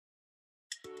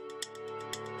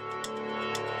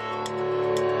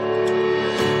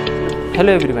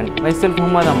Hello everyone, myself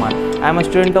Mohammed Aman. I am a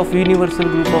student of Universal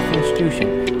Group of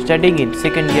Institution studying in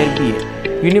second year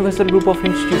BA. Universal Group of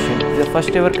Institution is the first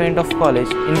ever kind of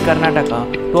college in Karnataka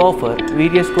to offer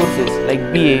various courses like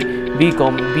BA,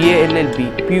 BCom, BA LLB,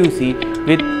 PUC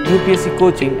with UPSC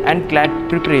coaching and CACTH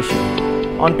preparation.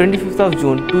 On 25th of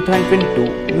June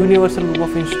 2022, Universal Group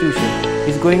of Institution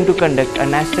is going to conduct a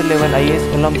national level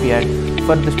IAS Olympiad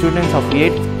for the students of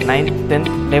 8th, 9th,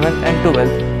 10th, 11th and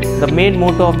 12th. The main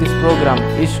motto of this program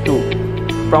is to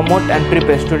promote and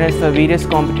prepare students for various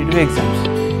competitive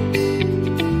exams.